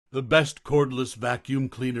The best cordless vacuum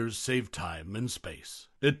cleaners save time and space.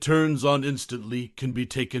 It turns on instantly, can be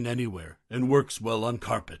taken anywhere, and works well on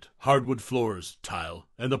carpet, hardwood floors, tile,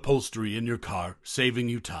 and upholstery in your car, saving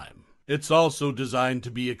you time. It's also designed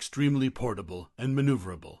to be extremely portable and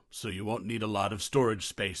maneuverable, so you won't need a lot of storage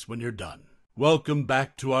space when you're done. Welcome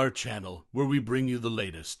back to our channel, where we bring you the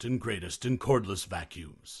latest and greatest in cordless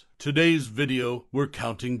vacuums. Today's video, we're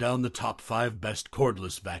counting down the top 5 best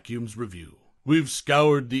cordless vacuums review. We've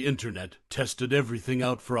scoured the internet, tested everything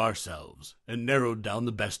out for ourselves, and narrowed down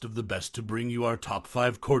the best of the best to bring you our top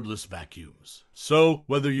 5 cordless vacuums. So,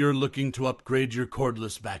 whether you're looking to upgrade your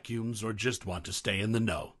cordless vacuums or just want to stay in the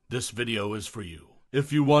know, this video is for you.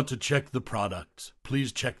 If you want to check the products,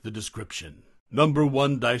 please check the description. Number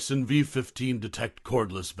 1, Dyson V15 Detect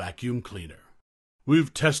Cordless Vacuum Cleaner.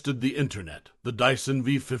 We've tested the internet. The Dyson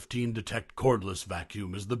V15 Detect Cordless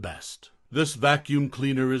Vacuum is the best. This vacuum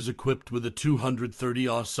cleaner is equipped with a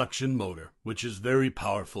 230 suction motor, which is very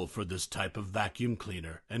powerful for this type of vacuum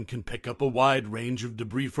cleaner and can pick up a wide range of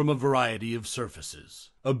debris from a variety of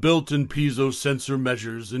surfaces. A built-in piezo sensor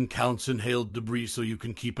measures and counts inhaled debris so you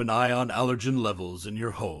can keep an eye on allergen levels in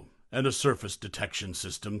your home. And a surface detection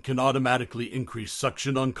system can automatically increase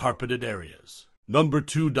suction on carpeted areas. Number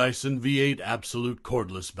 2, Dyson V8 Absolute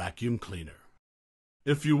Cordless Vacuum Cleaner.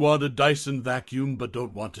 If you want a Dyson vacuum but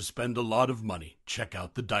don't want to spend a lot of money, check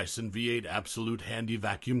out the Dyson V8 Absolute Handy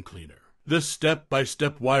Vacuum Cleaner. This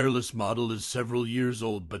step-by-step wireless model is several years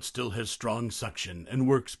old but still has strong suction and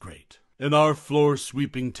works great. In our floor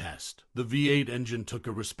sweeping test, the V8 engine took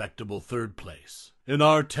a respectable 3rd place. In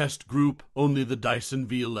our test group, only the Dyson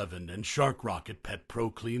V11 and Shark Rocket Pet Pro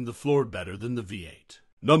cleaned the floor better than the V8.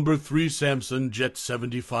 Number 3, Samsung Jet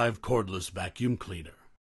 75 Cordless Vacuum Cleaner.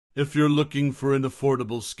 If you're looking for an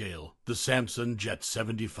affordable scale, the Samsung Jet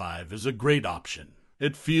 75 is a great option.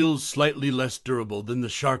 It feels slightly less durable than the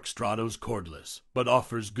Shark Stratos cordless, but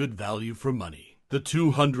offers good value for money. The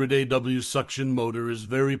 200 AW suction motor is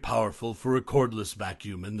very powerful for a cordless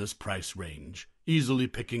vacuum in this price range, easily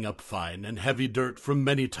picking up fine and heavy dirt from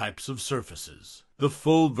many types of surfaces. The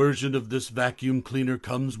full version of this vacuum cleaner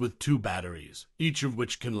comes with 2 batteries, each of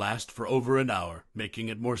which can last for over an hour, making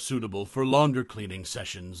it more suitable for longer cleaning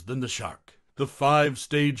sessions than the Shark. The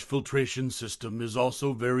 5-stage filtration system is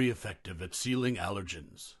also very effective at sealing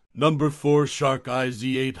allergens. Number 4, Shark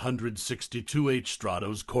IZ862H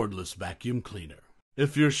Stratos Cordless Vacuum Cleaner.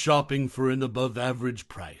 If you're shopping for an above-average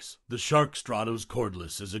price, the Shark Stratos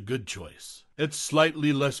cordless is a good choice. It's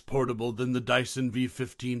slightly less portable than the Dyson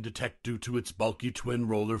V15 Detect due to its bulky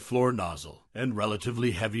twin-roller floor nozzle and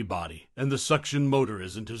relatively heavy body, and the suction motor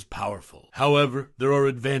isn't as powerful. However, there are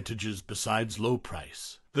advantages besides low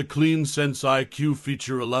price. The Clean Sense IQ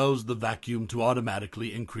feature allows the vacuum to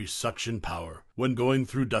automatically increase suction power when going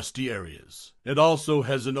through dusty areas. It also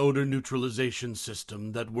has an odor neutralization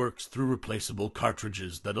system that works through replaceable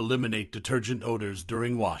cartridges that eliminate detergent odors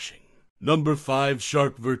during washing. Number 5,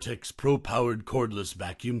 Shark Vertex Pro-Powered Cordless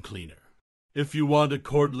Vacuum Cleaner. If you want a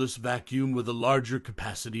cordless vacuum with a larger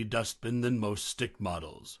capacity dustbin than most stick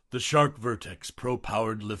models, the Shark Vertex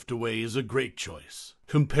Pro-Powered Liftaway is a great choice.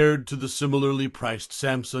 Compared to the similarly priced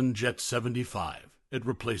Samsung Jet 75, it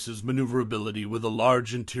replaces maneuverability with a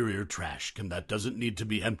large interior trash can that doesn't need to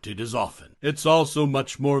be emptied as often. It's also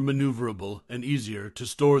much more maneuverable and easier to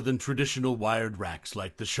store than traditional wired racks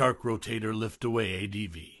like the Shark Rotator Liftaway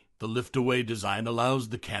ADV. The liftaway design allows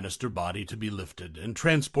the canister body to be lifted and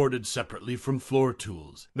transported separately from floor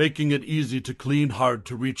tools, making it easy to clean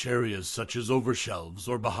hard-to-reach areas such as over shelves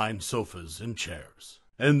or behind sofas and chairs.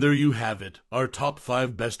 And there you have it, our top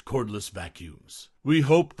 5 best cordless vacuums. We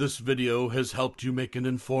hope this video has helped you make an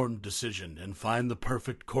informed decision and find the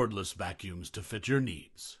perfect cordless vacuums to fit your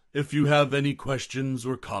needs. If you have any questions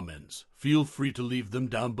or comments, feel free to leave them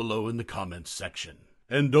down below in the comments section.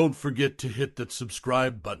 And don't forget to hit that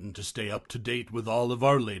subscribe button to stay up to date with all of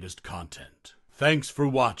our latest content. Thanks for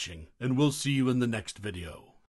watching, and we'll see you in the next video.